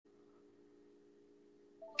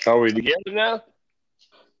Are we together now?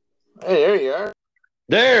 Hey, there you are.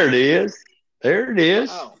 There it is. There it is.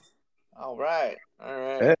 Oh, all right. All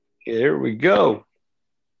right. Hey, here we go.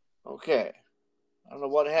 Okay. I don't know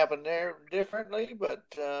what happened there differently, but,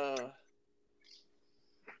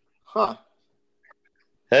 huh.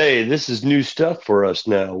 Hey, this is new stuff for us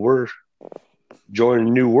now. We're joining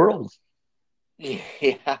a new world. Yeah.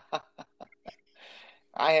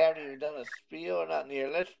 I haven't even done a spiel or nothing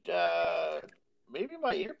here. Maybe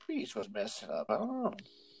my earpiece was messing up. I don't know.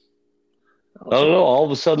 I don't know. All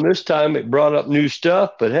of a sudden, this time it brought up new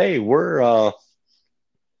stuff. But hey, we're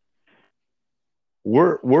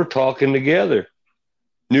talking together.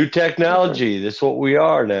 New Okay. technology. That's what we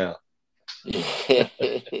are now.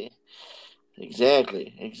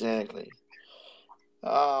 Exactly. Exactly.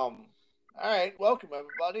 All right. Welcome,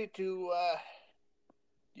 everybody, to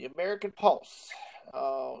the American Pulse.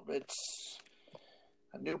 It's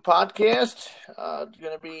a new podcast. It's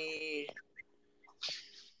gonna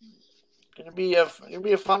be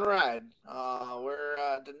a fun ride. We're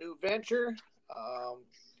the new venture um,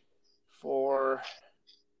 for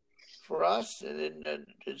for us, and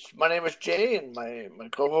my name is Jay, and my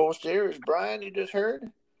co-host here is Brian. You just heard.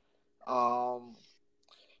 Um,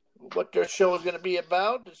 what their show is going to be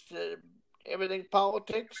about is everything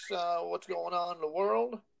politics, what's going on in the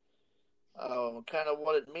world, kind of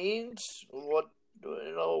what it means, what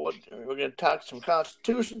we're going to talk some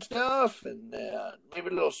Constitution stuff, and maybe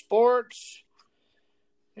a little sports.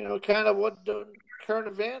 Kind of what the current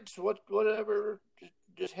events, whatever.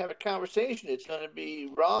 Just have a conversation. It's going to be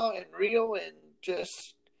raw and real, and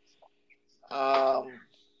just um,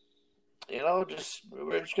 just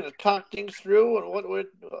we're just going to talk things through and what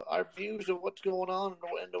our views of what's going on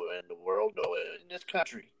in the world, in this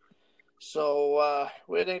country. So,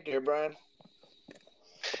 what do you think, dear Brian?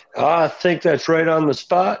 I think that's right on the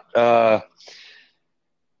spot. A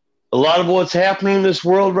lot of what's happening in this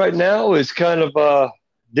world right now is kind of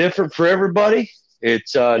different for everybody.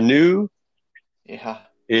 It's Yeah, new. yeah,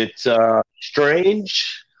 It's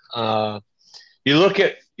strange. You look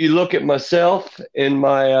at myself and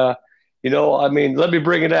my let me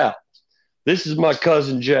bring it out. This is my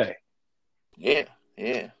cousin Jay, yeah,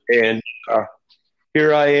 yeah, and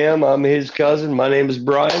here I am. I'm his cousin. My name is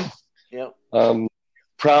Brian. yeah, I'm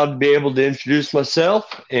proud to be able to introduce myself,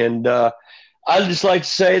 and I'd just like to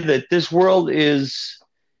say that this world is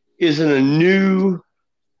in a new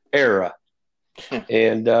era,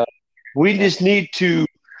 and we yeah, just need to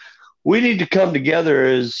come together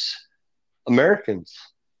as Americans.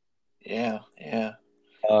 yeah, yeah.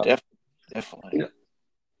 Uh, Def- Definitely. Def-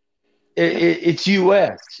 it's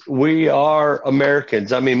U.S. We are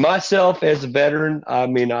Americans. I mean, myself as a veteran, I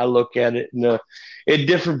mean, I look at it in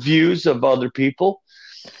different views of other people.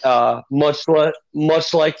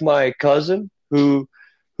 Much like my cousin, who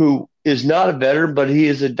is not a veteran, but he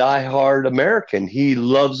is a diehard American. He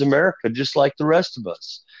loves America just like the rest of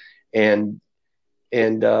us. And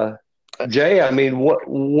and Jay, I mean,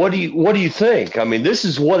 what do you think? I mean, this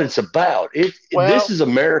is what it's about. This well, is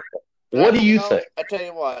America. What do you think? I tell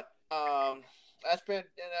you what. I spent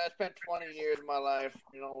 20 years of my life,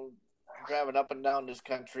 driving up and down this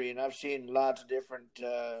country, and I've seen lots of different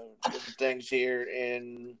things here.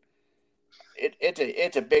 And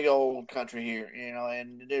it's a big old country here,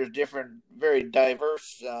 and there's different, very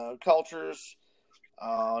diverse cultures,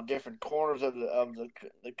 different corners of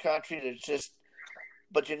the country. That's just,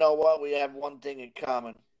 but you know what? We have one thing in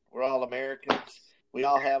common. We're all Americans. We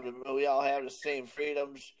all have the same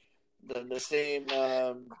freedoms, the same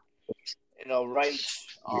rights,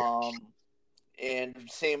 and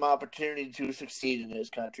same opportunity to succeed in this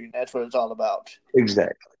country. And that's what it's all about.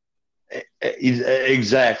 Exactly.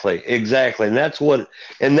 Exactly. And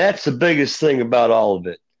that's the biggest thing about all of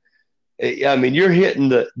it. I mean, you're hitting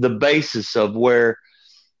the basis of where,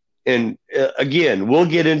 and again, we'll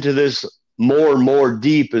get into this more and more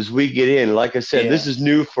deep as we get in. Like I said, this Yeah. is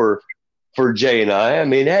new for Jay and I. I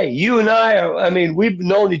mean, hey, you and I mean, we've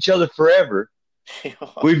known each other forever.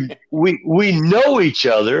 We know each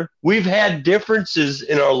other. We've had differences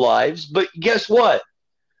in our lives, but guess what?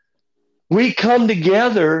 We come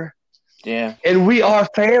together Yeah. and we are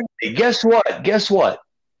family. Guess what? Guess what?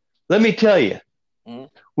 Let me tell you, Mhm.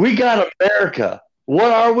 we got America.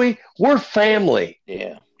 What are we? We're family.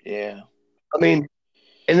 Yeah. Yeah. I mean,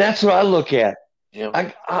 and that's what I look at.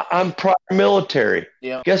 Yep. I'm prior military.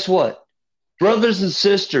 Yep. Guess what? Brothers and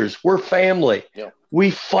sisters, we're family. Yep. We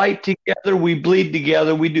fight together. We bleed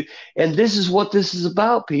together. We do, and this is what this is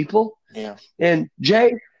about, people. Yeah. And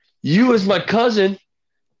Jay, you as my cousin,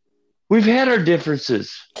 we've had our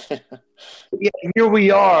differences. Yet here we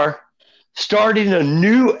are, starting a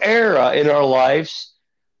new era in our lives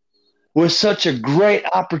with such a great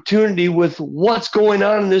opportunity with what's going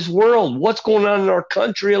on in this world, what's going on in our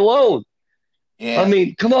country alone. Yeah. I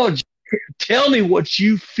mean, come on, tell me what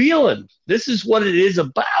you feeling. This is what it is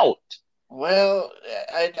about. Well,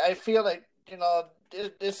 I feel like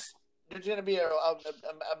this there's going to be a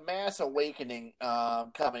mass awakening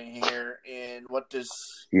coming here in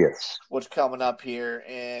Yes. what's coming up here,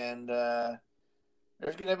 and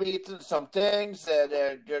there's going to be some things that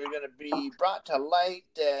are going to be brought to light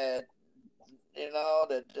that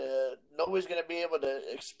nobody's going to be able to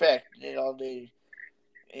expect. And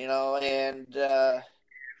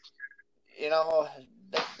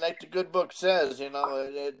like the good book says,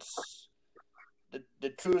 it's the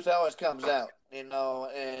truth always comes out, and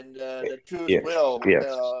the truth Yes. will, Yes.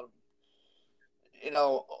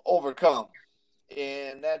 overcome,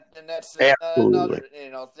 that's Absolutely.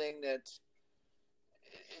 another thing that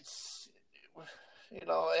it's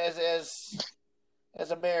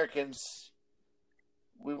as Americans,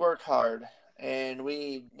 we work hard, and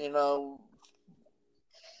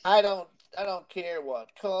I don't care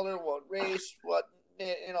what color, what race, what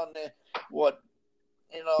what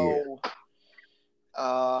you Yeah. know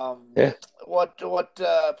Yeah. what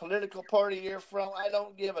political party you're from. I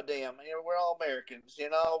don't give a damn. We're all Americans.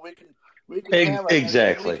 We can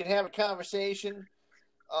Exactly. have a conversation.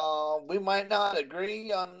 We might not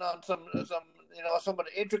agree on some some of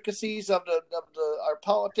the intricacies of our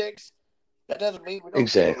politics. That doesn't mean we don't get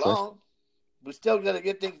Exactly. along. We still got to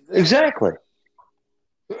get things done. Exactly.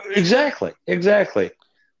 Exactly. Exactly.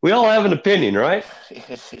 We all have an opinion, right?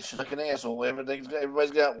 It's like an asshole. Everybody's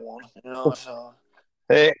got one. So.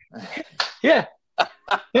 Hey, yeah.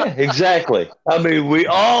 Yeah, exactly. I mean, we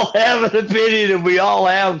all have an opinion and we all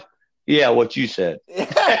have, what you said.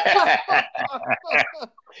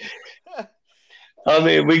 I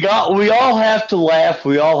mean, we all have to laugh.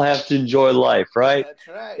 We all have to enjoy life, right? That's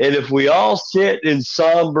right. And if we all sit in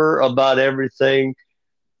somber about everything,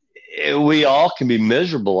 we all can be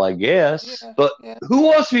miserable, I guess. Yeah, but yeah. Who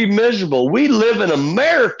wants to be miserable? We live in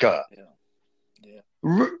America.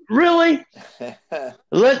 Yeah. Really?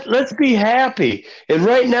 Let's be happy. And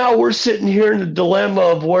right now we're sitting here in the dilemma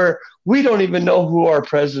of where we don't even know who our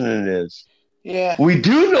president is. Yeah. We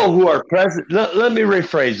do know who our president. Let me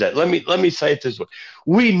rephrase that. Let me say it this way.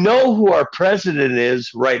 We know who our president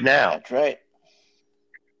is right now. That's right.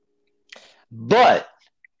 But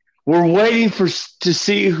we're waiting to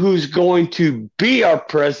see who's going to be our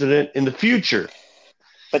president in the future.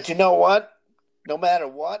 But you know what? No matter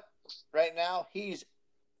what, right now he's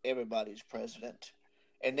everybody's president.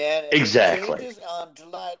 And then if exactly. it changes on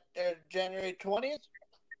January 20th,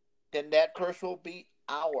 then that person will be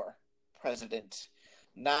our president,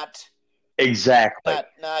 not exactly,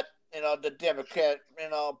 not the Democrat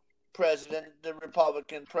president, the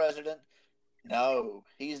Republican president. No,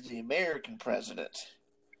 he's the American president.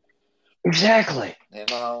 Exactly.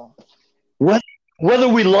 Whether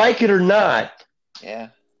we like it or not. Yeah.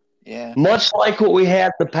 Yeah. Much like what we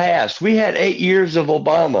had in the past. We had 8 years of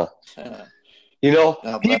Obama.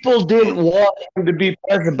 People didn't want him to be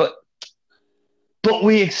president, but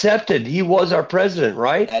we accepted he was our president,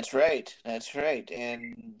 right? That's right. That's right.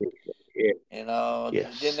 And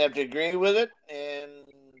yes. didn't have to agree with it, and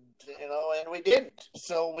we didn't.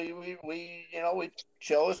 So we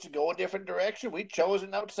chose to go a different direction. We chose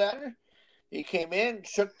an outsider. He came in,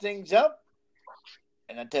 shook things up,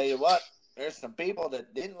 and I tell you what, there's some people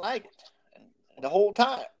that didn't like it, and the whole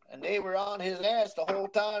time, and they were on his ass the whole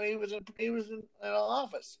time he was in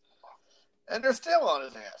office, and they're still on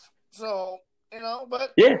his ass. So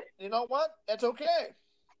but you know what? That's okay.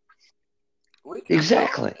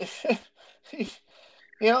 Exactly.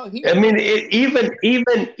 I mean,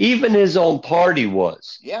 even his own party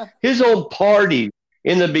was. Yeah. His own party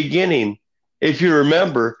in the beginning, if you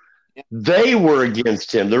remember, they were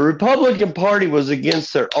against him. The Republican Party was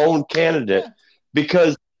against their own candidate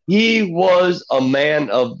because he was a man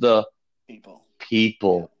of the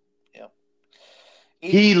people. Yeah.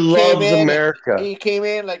 He loves America. He came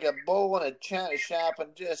in like a bull in a china shop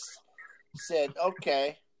and just said,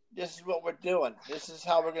 okay, this is what we're doing. This is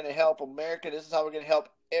how we're going to help America. This is how we're going to help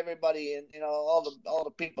everybody and all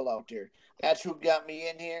the people out there. That's who got me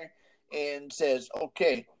in here and says,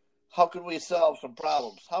 okay, how can we solve some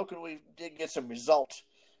problems? How can we get some results?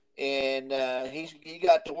 And he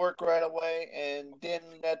got to work right away, and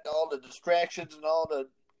didn't let all the distractions and all the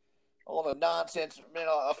nonsense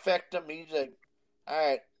affect him. He's like, all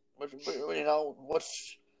right, let's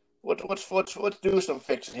do some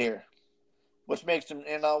fixing here. What makes them,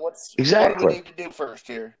 what do we need to do first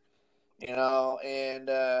here? And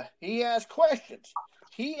he asked questions.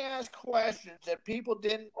 He asked questions that people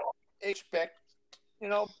didn't expect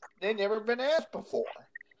they'd never been asked before.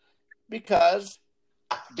 Because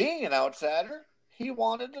being an outsider, he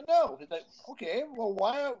wanted to know. He's like, okay, well,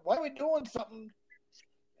 why are we doing something?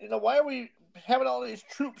 Why are we having all these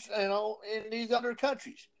troops, in these other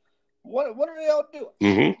countries? What are they all doing?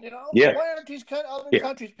 Mm-hmm. Yeah. Why aren't these other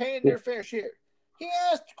countries paying their fair share? He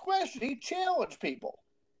asked a question. He challenged people,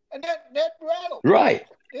 and that rattled them. Right.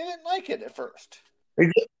 They didn't like it at first.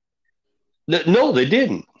 No, they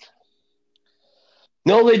didn't.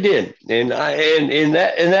 No, they didn't. And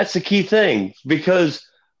that's the key thing, because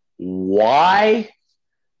why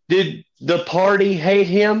did the party hate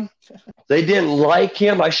him? They didn't like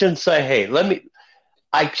him. I shouldn't say hate.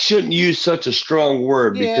 I shouldn't use such a strong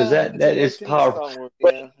word, because that is powerful.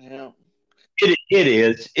 Yeah. It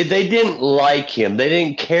is. They didn't like him. They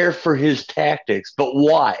didn't care for his tactics. But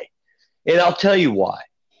why? And I'll tell you why.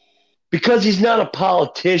 Because he's not a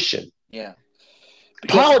politician. Yeah.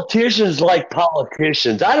 Politicians like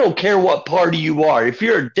politicians. I don't care what party you are. If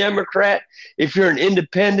you're a Democrat, if you're an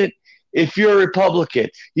independent, if you're a Republican,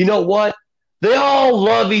 you know what? They all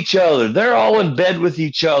love each other. They're all in bed with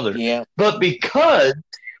each other. Yeah. But because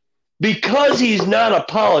he's not a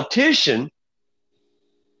politician,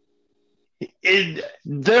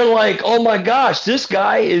 they're like, oh my gosh, this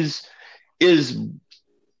guy is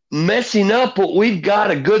messing up what we've got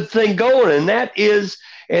a good thing going. And that is,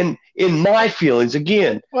 and in my feelings,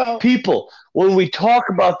 again, people, when we talk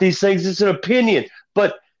about these things, it's an opinion,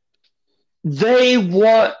 but they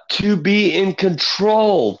want to be in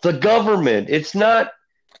control. The government. It's not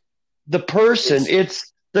the person.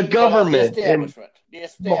 It's the government. The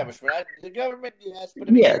establishment. The government, yes, but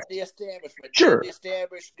yes. The establishment. Sure. The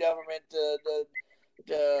established government.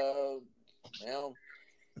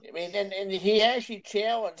 And he actually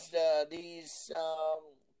challenged these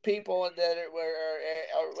people that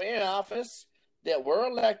were in office that were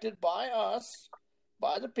elected by us,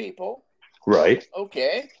 by the people. Right.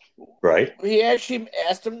 Okay. Right. He actually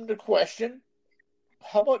asked them the question,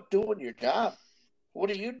 how about doing your job? What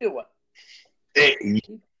are you doing? Exactly.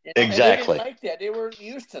 They didn't like that. They weren't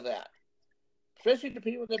used to that. Especially the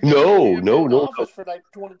people that have been in office for like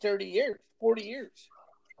 20, 30 years, 40 years.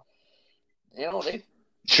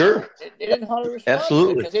 Sure. They didn't know how to respond.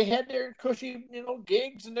 Absolutely. Because they had their cushy,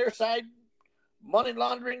 gigs and their side money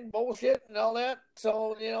laundering bullshit and all that.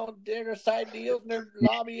 So, their side deals and their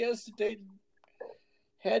lobbyists, they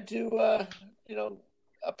had to,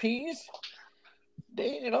 appease.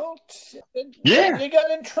 They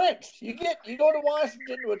got entrenched. You go to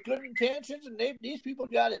Washington with good intentions, and these people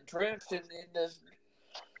got entrenched in this,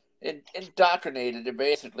 indoctrinated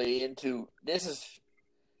basically into this is,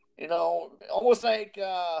 almost like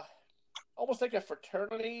a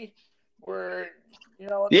fraternity where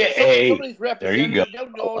some of these representatives they'll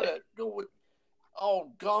go with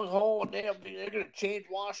all gung ho, and they're going to change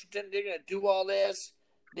Washington. They're going to do all this.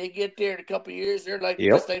 They get there in a couple of years, they're like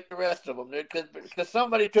just like the rest of them, because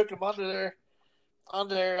somebody took them under their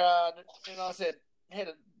said,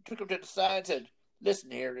 took them to the side and said, "Listen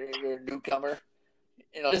here, you're a newcomer.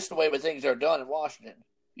 This is the way things are done in Washington.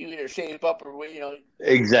 You either shape up or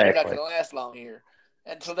exactly. You're not going to last long here."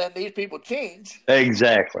 And so then these people change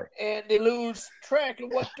exactly, and they lose track of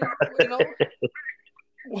what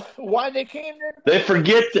why they came there. They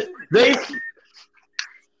forget that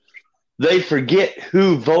they forget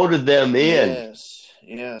who voted them in.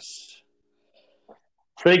 Yes.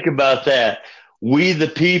 Think about that. We the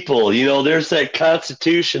people, there's that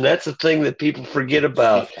Constitution. That's the thing that people forget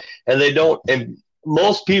about. And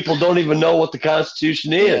most people don't even know what the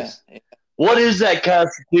Constitution is. Yeah. What is that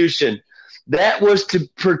Constitution? That was to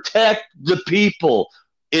protect the people.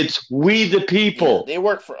 It's we the people. Yeah, they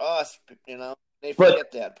work for us, They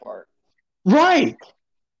forget that part. Right.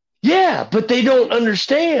 Yeah, but they don't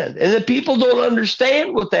understand, and the people don't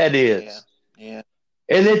understand what that is. Yeah.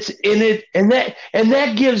 And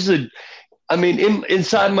that gives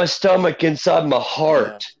inside my stomach, inside my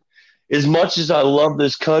heart, as much as I love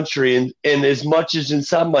this country, and as much as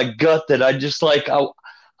inside my gut that I just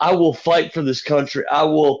I will fight for this country. I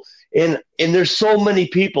will, and there's so many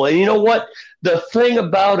people, and you know what? The thing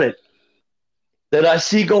about it that I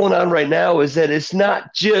see going on right now is that it's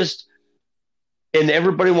not just. And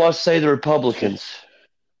everybody wants to say the Republicans.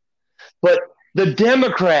 But the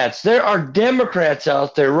Democrats, there are Democrats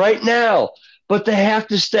out there right now, but they have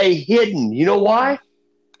to stay hidden. You know why?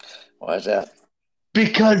 Why is that?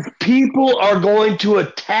 Because people are going to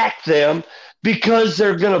attack them because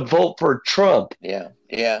they're going to vote for Trump. Yeah.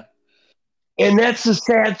 And that's the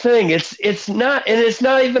sad thing. It's not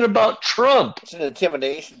even about Trump. It's an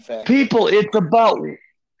intimidation factor. People, it's about,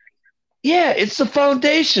 it's the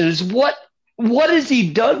foundation. It's what what has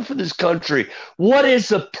he done for this country? What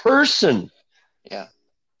is a person? Yeah.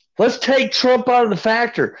 Let's take Trump out of the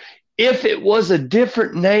factor. If it was a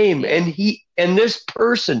different name and this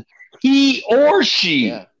person, he or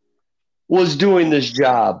she was doing this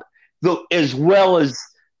job as well as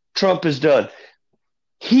Trump has done,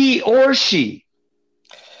 he or she,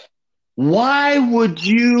 why would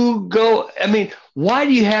you go? I mean, why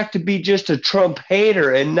do you have to be just a Trump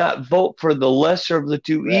hater and not vote for the lesser of the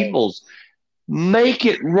two evils? Make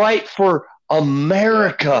it right for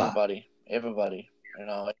America. Yeah, everybody,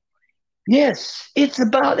 Yes, it's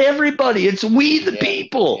about everybody. It's we the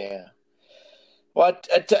people. Yeah. Well,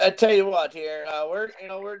 I tell you what, here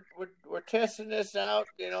we're testing this out.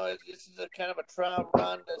 This is a kind of a trial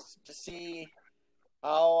run to see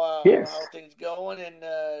how things going, and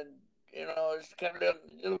it's kind of a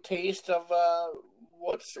little taste of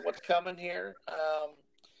what's coming here.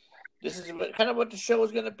 This is kind of what the show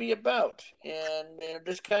is going to be about, and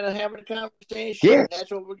just kind of having a conversation. Yes.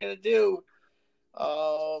 That's what we're going to do.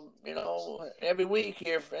 Every week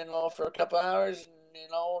here, for a couple hours,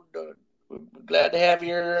 and we're glad to have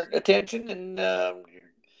your attention and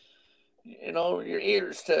your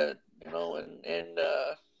ears to and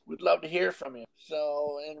we'd love to hear from you.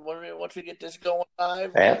 So, and once we get this going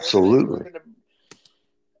live, absolutely, we're gonna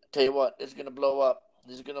tell you what, it's gonna blow up.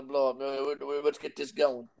 This is gonna blow up. Let's get this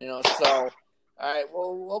going. So, all right.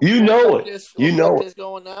 Well, we'll get this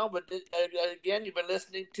going now. But again, you've been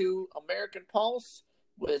listening to American Pulse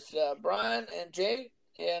with Brian and Jay,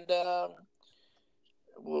 and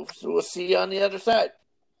we'll see you on the other side.